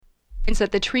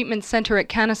at the treatment center at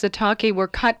Kanastatake were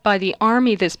cut by the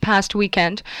Army this past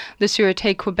weekend. The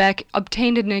Sûrté Quebec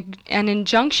obtained an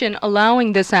injunction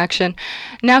allowing this action.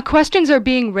 Now, questions are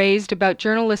being raised about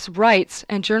journalists' rights,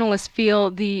 and journalists feel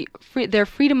their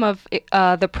freedom of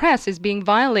the press is being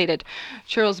violated.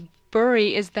 Charles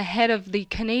Burry is the head of the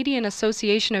Canadian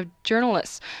Association of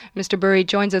Journalists. Mr. Burry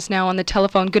joins us now on the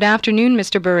telephone. Good afternoon,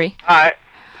 Mr. Burry. Hi.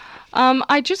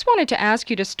 I just wanted to ask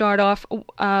you to start off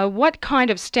what kind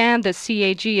of stand the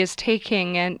CAG is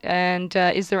taking, and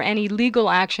is there any legal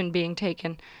action being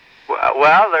taken?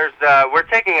 Well, we're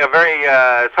taking a very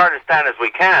as hard a stand as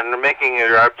we can, making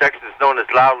our objections known as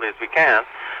loudly as we can.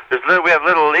 We have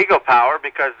little legal power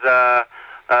because the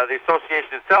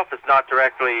association itself is not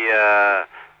directly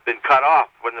been cut off.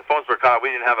 When the phones were cut off, we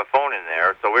didn't have a phone in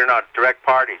there, so we're not direct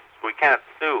parties. We can't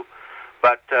sue.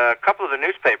 But a couple of the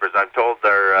newspapers, I'm told,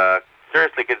 are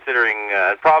seriously considering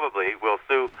and probably will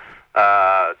sue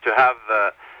to have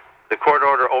the court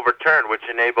order overturned, which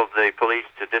enabled the police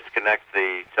to disconnect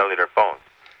the cellular phones.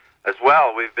 As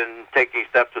well, we've been taking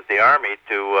steps with the Army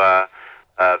to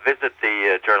visit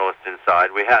the journalists inside.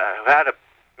 We had a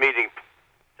meeting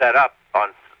set up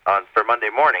for Monday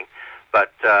morning,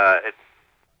 but it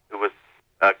was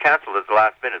canceled at the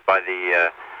last minute by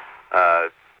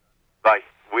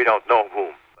we don't know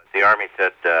whom. But the Army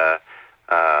said they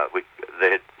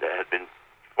had been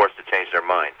forced to change their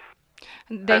mind.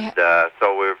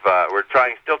 So we're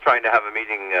still trying to have a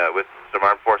meeting with some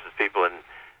armed forces people and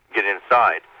get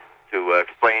inside to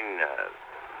explain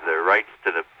the rights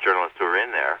to the journalists who are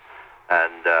in there.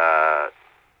 And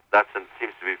that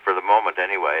seems to be, for the moment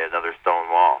anyway, another stone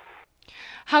wall.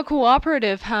 How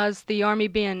cooperative has the Army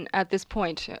been at this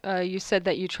point? You said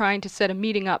that you're trying to set a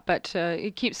meeting up, but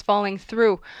it keeps falling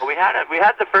through. Well, we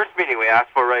had the first meeting we asked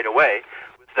for right away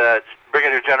with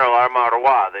Brigadier General Armand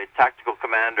Roy, the tactical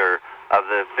commander of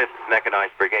the 5th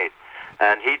Mechanized Brigade.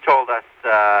 And he told us,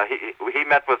 he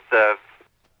met with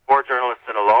 4 journalists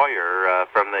and a lawyer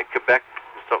from the Quebec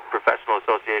Professional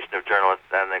Association of Journalists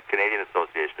and the Canadian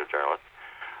Association of Journalists,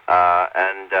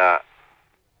 and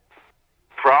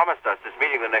promised us this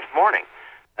meeting the next morning,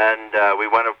 and we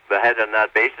went ahead on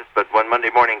that basis. But when Monday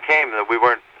morning came, we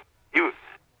weren't. There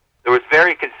was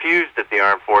very confused at the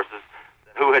armed forces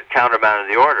who had countermanded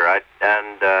the order.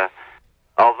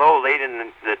 Although late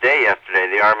in the day yesterday,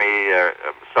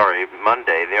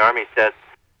 Monday, the Army said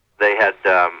they had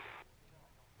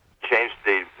changed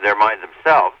their mind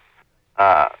themselves.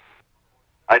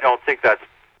 I don't think that's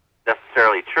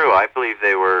necessarily true. I believe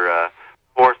they were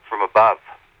forced from above.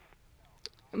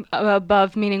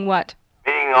 Above meaning what?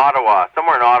 Meaning Ottawa,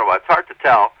 somewhere in Ottawa. It's hard to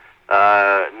tell.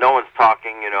 No one's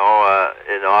talking, in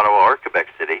Ottawa or Quebec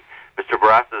City. Mr.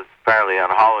 Barrassa is apparently on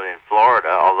holiday in Florida,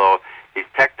 although he's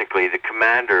technically the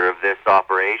commander of this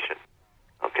operation,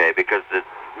 okay, because the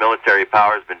military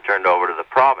power has been turned over to the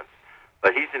province.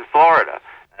 But he's in Florida,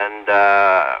 and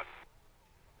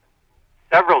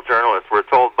several journalists were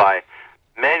told by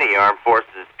many armed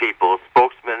forces people,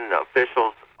 spokesmen,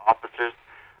 officials, officers,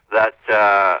 that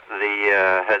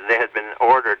they had been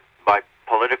ordered by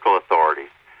political authorities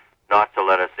not to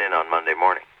let us in on Monday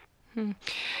morning.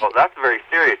 Well, that's a very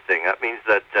serious thing. That means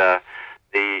that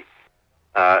the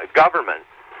government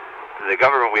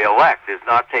we elect, is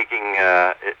not taking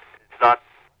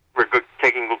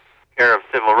taking care of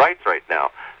civil rights right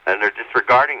now, and they're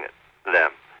disregarding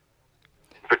them.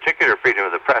 In particular, freedom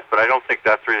of the press, but I don't think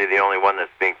that's really the only one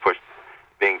that's being pushed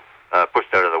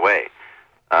out of the way.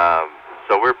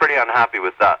 So we're pretty unhappy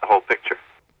with that whole picture.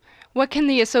 What can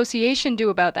the association do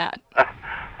about that?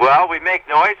 Well, we make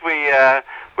noise.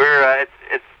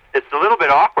 It's a little bit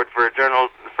awkward for a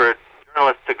journalist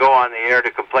to go on the air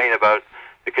to complain about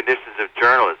the conditions of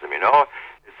journalism.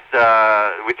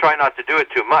 We try not to do it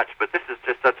too much, but this is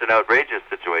just such an outrageous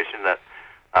situation that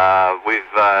we've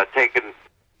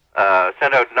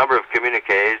sent out a number of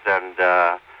communiques, and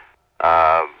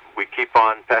we keep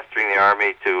on pestering the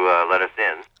Army to let us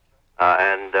in.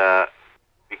 And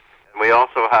we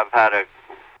also have had a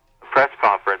press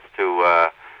conference to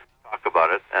talk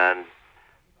about it, and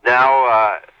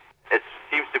now it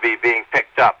seems to be being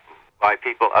picked up by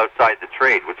people outside the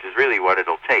trade, which is really what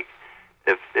it'll take.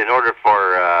 In order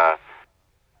for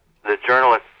the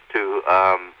journalists to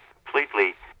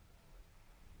completely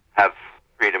have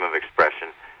freedom of expression,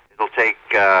 it'll take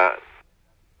the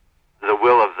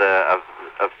will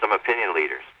of some opinion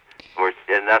leaders,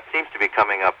 and that seems to be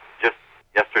coming up just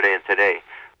yesterday and today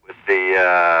with the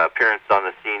appearance on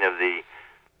the scene of the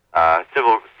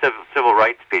civil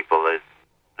rights people,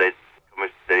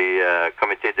 the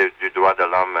Comité du Droit de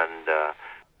l'Homme and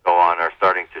so on, are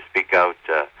starting to speak out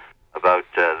about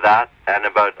that and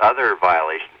about other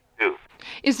violations too.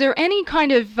 Is there any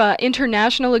kind of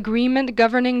international agreement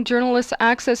governing journalists'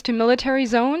 access to military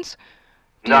zones?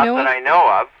 Not that I know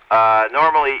of.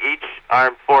 Normally, each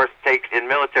armed force takes in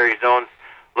military zones,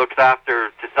 looks after,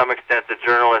 to some extent, the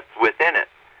journalists within it.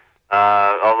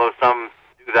 Although some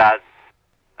do that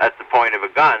at the point of a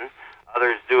gun,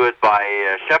 others do it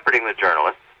by shepherding the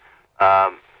journalists,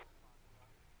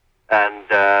 and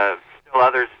still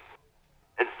others,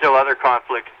 in still other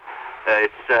conflicts,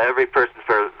 it's every person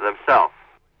for themselves.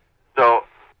 So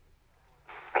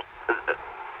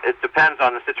it depends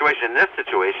on the situation. In this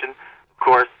situation, of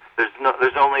course,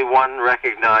 there's only one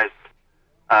recognized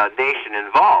nation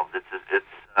involved. It's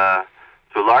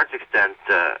to a large extent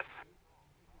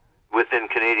within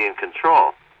Canadian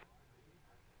control,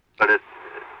 but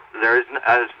there's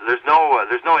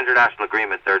no international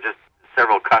agreement. There are just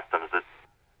several customs that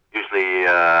usually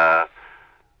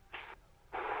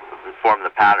form the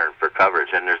pattern for coverage,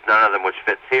 and there's none of them which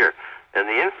fits here. And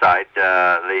the inside,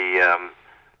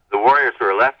 the warriors who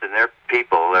are left and their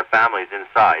people, their families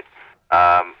inside,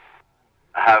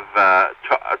 have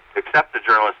accepted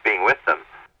journalists being with them.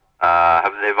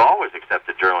 They've always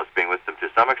accepted journalists being with them to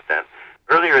some extent.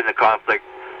 Earlier in the conflict,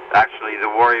 actually, the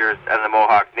warriors and the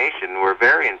Mohawk Nation were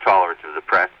very intolerant of the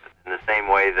press in the same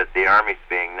way that the Army's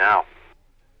being now.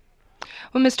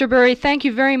 Well, Mr. Burry, thank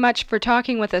you very much for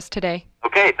talking with us today.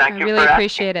 Okay, thank you. I really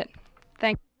appreciate it.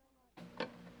 Thank you.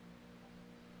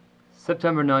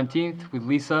 September 19th with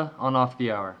Lisa on Off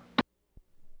the Hour.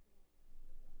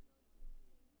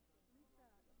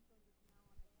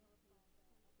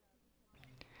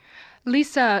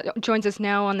 Lisa joins us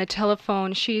now on the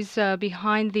telephone. She's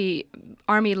behind the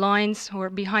Army lines, or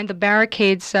behind the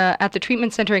barricades at the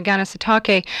treatment center in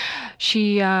Kanastatake.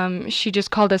 She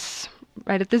just called us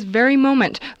right at this very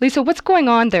moment. Lisa, what's going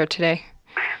on there today?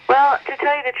 Well, to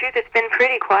tell you the truth, it's been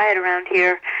pretty quiet around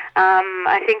here.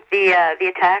 I think the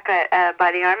attack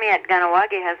by the Army at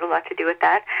Kahnawake has a lot to do with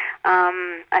that.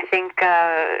 I think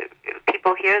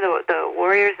people here, the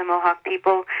warriors, the Mohawk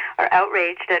people, are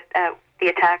outraged at the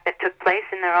attack that took place,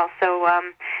 and they're also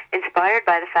inspired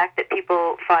by the fact that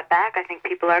people fought back. I think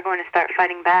people are going to start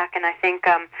fighting back, and I think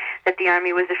that the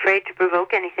Army was afraid to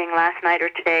provoke anything last night or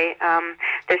today.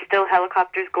 There's still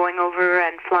helicopters going over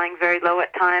and flying very low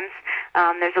at times.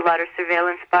 There's a lot of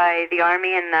surveillance by the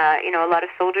Army and a lot of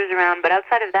soldiers around, but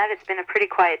outside of that, it's been a pretty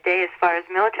quiet day as far as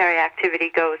military activity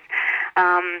goes.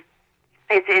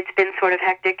 It's been sort of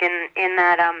hectic in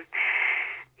that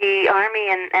the Army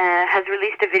has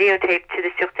released a videotape to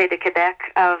the Sûrté de Québec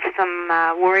of some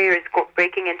warriors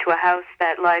breaking into a house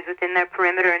that lies within their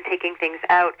perimeter and taking things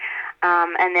out,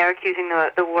 and they're accusing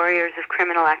the warriors of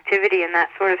criminal activity and that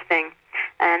sort of thing.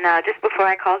 And just before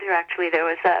I called you, actually, there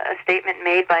was a statement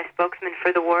made by a spokesman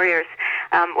for the warriors.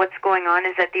 What's going on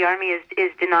is that the Army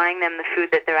is denying them the food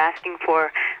that they're asking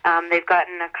for. They've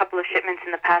gotten a couple of shipments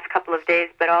in the past couple of days,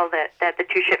 but all that the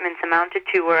two shipments amounted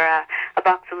to were a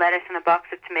box of lettuce and a box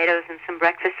of tomatoes and some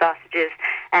breakfast sausages.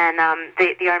 And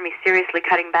the Army's seriously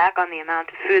cutting back on the amount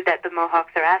of food that the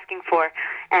Mohawks are asking for.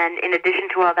 And in addition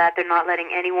to all that, they're not letting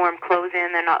any warm clothes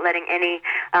in. They're not letting any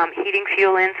heating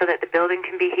fuel in so that the building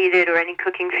can be heated, or any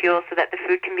cooking fuel so that the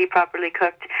food can be properly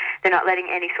cooked. They're not letting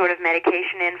any sort of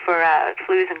medication in for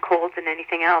flus and colds and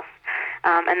anything else.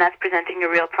 And that's presenting a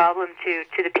real problem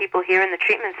to the people here in the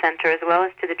treatment center as well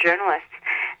as to the journalists.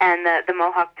 And the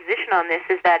Mohawk position on this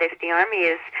is that if the Army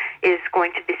is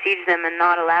going to besiege them and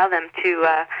not allow them to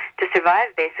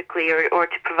survive, basically, or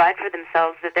to provide for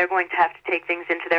themselves, that they're going to have to take things into their